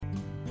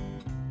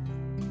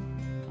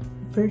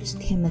1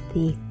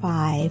 Timothy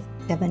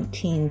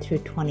 5:17 through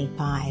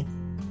 25.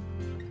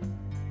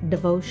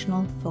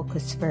 Devotional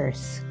focus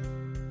verse.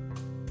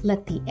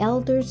 Let the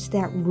elders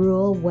that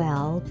rule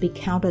well be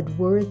counted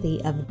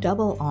worthy of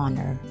double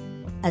honor,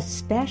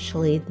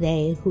 especially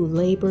they who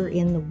labor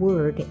in the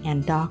word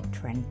and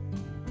doctrine.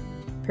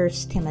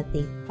 1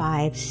 Timothy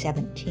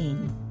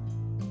 5:17.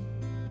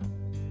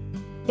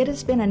 It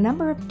has been a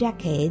number of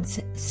decades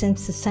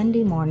since the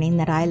Sunday morning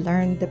that I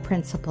learned the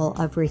principle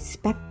of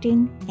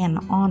respecting and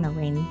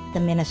honoring the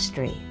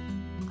ministry.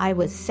 I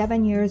was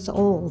 7 years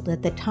old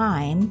at the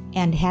time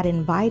and had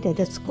invited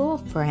a school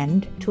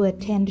friend to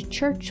attend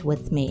church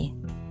with me.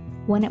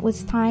 When it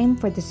was time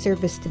for the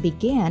service to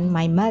begin,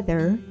 my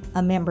mother,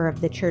 a member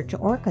of the church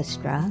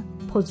orchestra,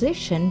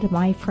 positioned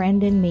my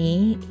friend and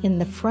me in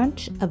the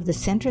front of the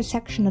center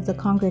section of the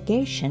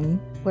congregation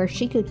where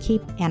she could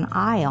keep an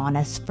eye on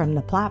us from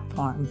the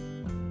platform.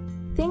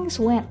 Things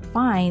went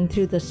fine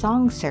through the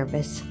song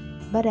service,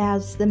 but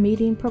as the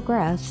meeting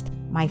progressed,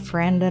 my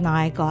friend and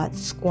I got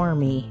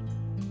squirmy.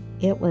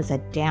 It was a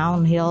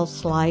downhill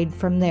slide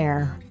from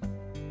there.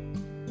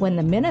 When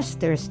the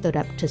minister stood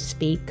up to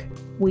speak,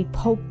 we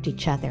poked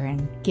each other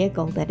and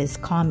giggled at his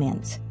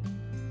comments.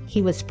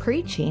 He was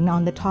preaching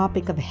on the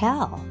topic of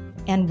hell,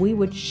 and we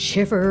would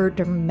shiver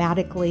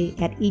dramatically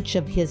at each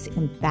of his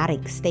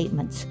emphatic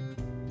statements.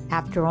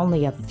 After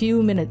only a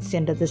few minutes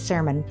into the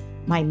sermon,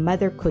 my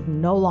mother could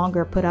no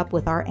longer put up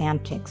with our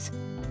antics.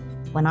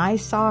 When I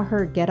saw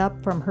her get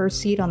up from her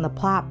seat on the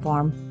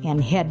platform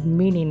and head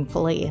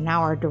meaningfully in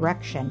our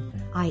direction,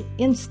 I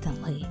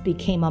instantly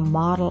became a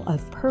model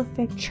of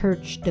perfect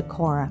church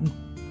decorum.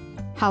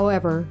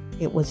 However,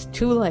 it was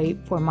too late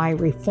for my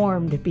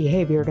reformed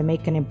behavior to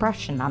make an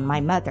impression on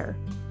my mother.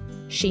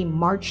 She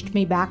marched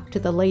me back to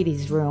the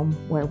ladies' room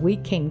where we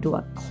came to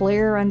a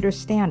clear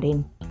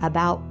understanding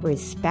about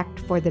respect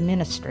for the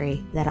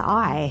ministry that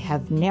I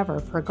have never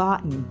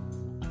forgotten.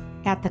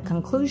 At the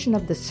conclusion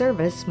of the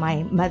service,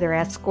 my mother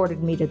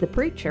escorted me to the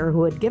preacher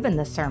who had given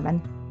the sermon,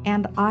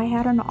 and I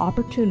had an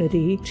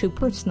opportunity to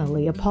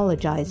personally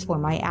apologize for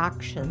my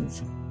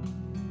actions.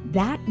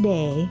 That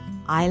day,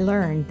 I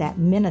learned that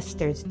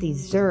ministers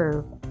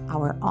deserve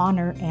our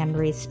honor and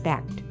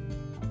respect.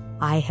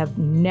 I have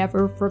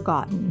never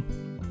forgotten.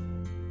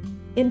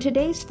 In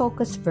today's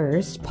focus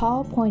verse,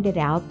 Paul pointed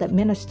out that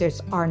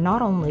ministers are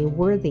not only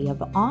worthy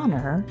of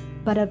honor,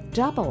 but of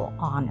double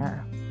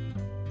honor.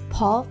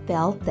 Paul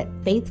felt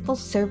that faithful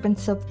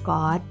servants of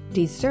God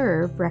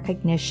deserve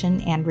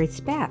recognition and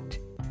respect.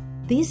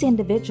 These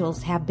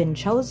individuals have been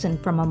chosen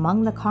from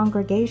among the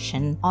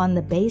congregation on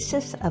the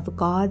basis of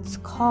God's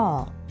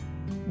call.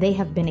 They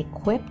have been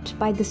equipped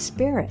by the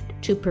Spirit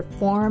to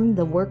perform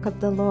the work of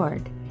the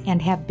Lord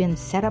and have been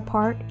set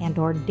apart and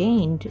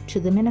ordained to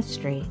the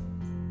ministry.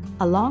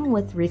 Along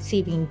with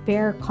receiving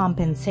fair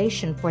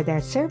compensation for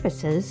their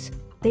services,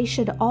 they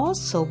should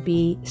also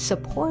be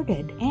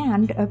supported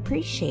and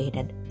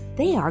appreciated.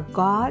 They are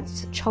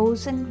God's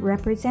chosen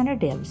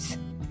representatives.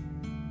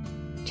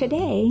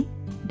 Today,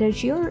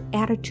 does your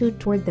attitude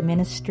toward the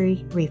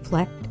ministry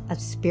reflect a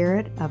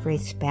spirit of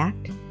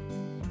respect?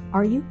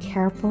 Are you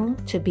careful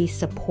to be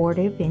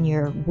supportive in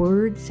your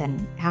words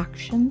and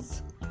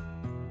actions?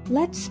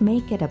 Let's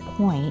make it a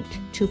point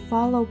to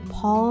follow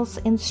Paul's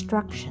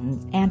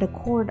instructions and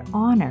accord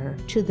honor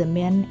to the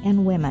men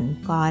and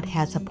women God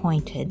has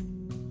appointed.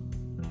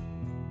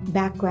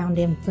 Background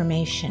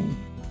information.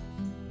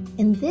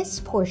 In this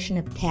portion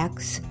of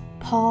text,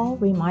 Paul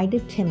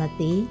reminded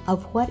Timothy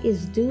of what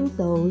is due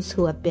those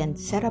who have been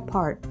set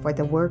apart for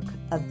the work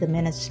of the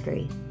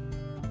ministry.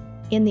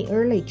 In the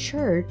early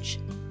church,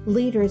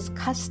 leaders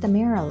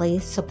customarily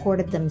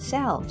supported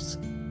themselves,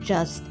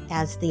 just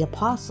as the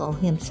apostle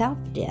himself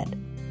did.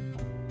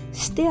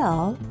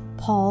 Still,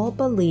 Paul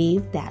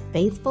believed that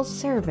faithful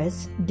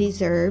service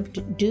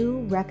deserved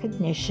due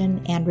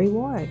recognition and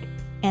reward,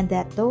 and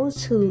that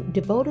those who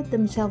devoted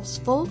themselves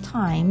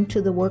full-time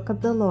to the work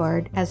of the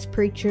Lord as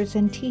preachers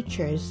and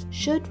teachers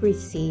should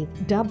receive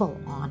double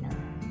honor.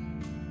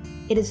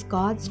 It is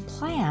God's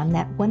plan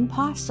that when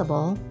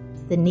possible,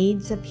 the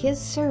needs of His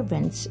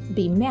servants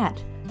be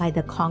met by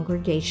the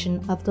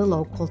congregation of the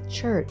local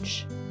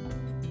church.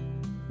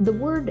 The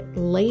word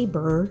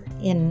labor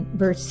in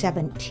verse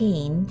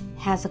 17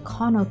 has a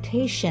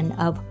connotation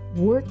of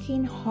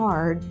working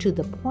hard to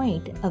the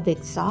point of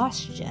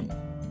exhaustion.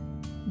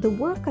 The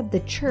work of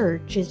the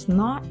church is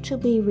not to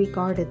be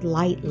regarded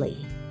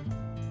lightly.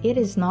 It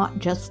is not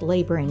just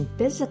laboring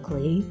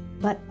physically,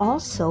 but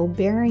also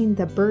bearing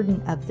the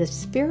burden of the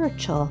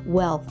spiritual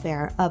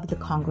welfare of the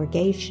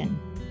congregation.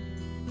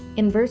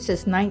 In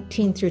verses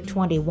 19 through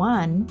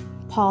 21,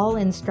 Paul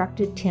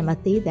instructed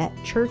Timothy that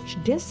church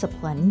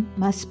discipline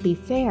must be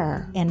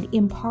fair and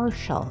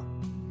impartial.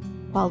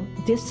 While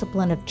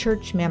discipline of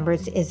church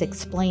members is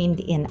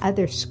explained in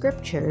other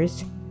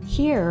scriptures,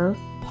 here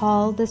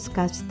Paul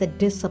discussed the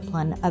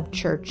discipline of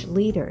church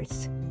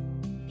leaders.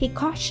 He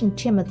cautioned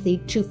Timothy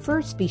to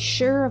first be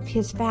sure of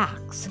his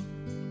facts.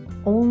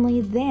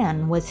 Only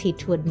then was he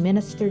to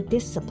administer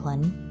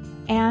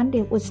discipline, and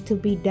it was to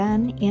be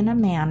done in a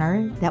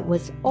manner that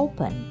was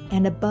open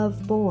and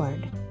above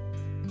board.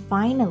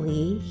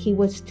 Finally, he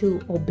was to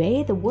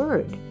obey the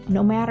word,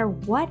 no matter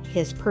what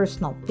his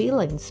personal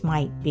feelings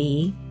might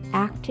be,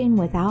 acting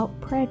without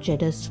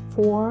prejudice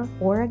for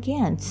or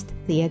against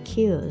the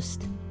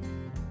accused.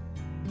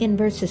 In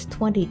verses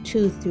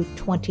 22 through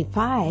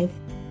 25,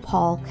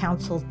 Paul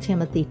counseled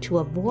Timothy to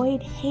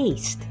avoid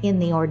haste in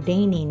the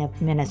ordaining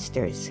of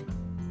ministers.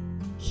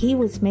 He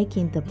was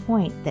making the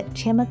point that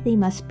Timothy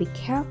must be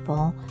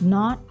careful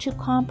not to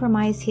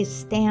compromise his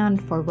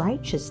stand for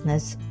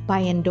righteousness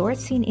by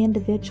endorsing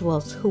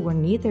individuals who were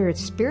neither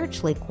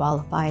spiritually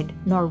qualified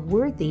nor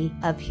worthy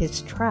of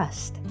his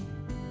trust.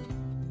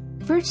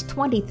 Verse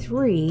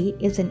 23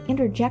 is an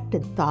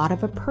interjected thought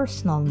of a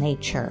personal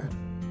nature.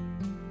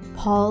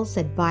 Paul's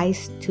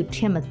advice to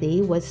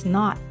Timothy was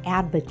not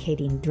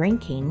advocating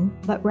drinking,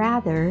 but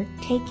rather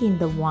taking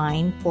the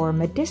wine for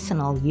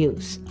medicinal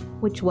use,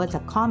 which was a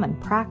common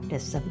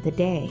practice of the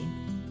day.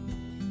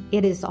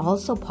 It is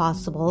also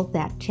possible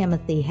that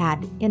Timothy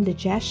had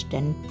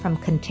indigestion from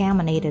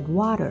contaminated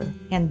water,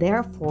 and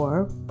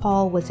therefore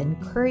Paul was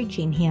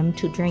encouraging him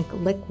to drink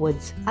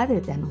liquids other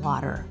than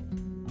water.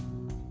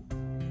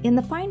 In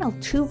the final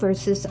 2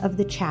 verses of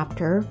the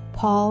chapter,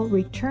 Paul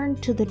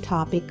returned to the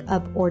topic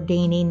of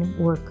ordaining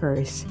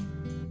workers.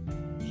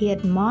 He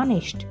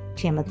admonished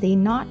Timothy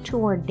not to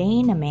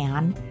ordain a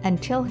man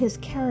until his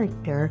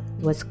character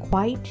was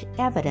quite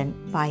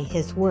evident by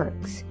his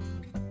works.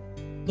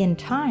 In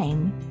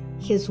time,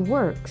 his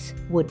works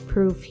would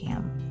prove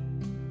him.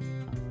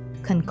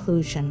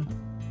 Conclusion.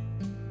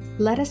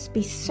 Let us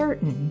be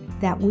certain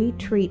that we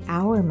treat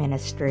our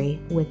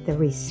ministry with the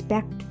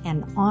respect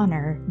and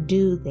honor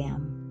due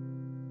them.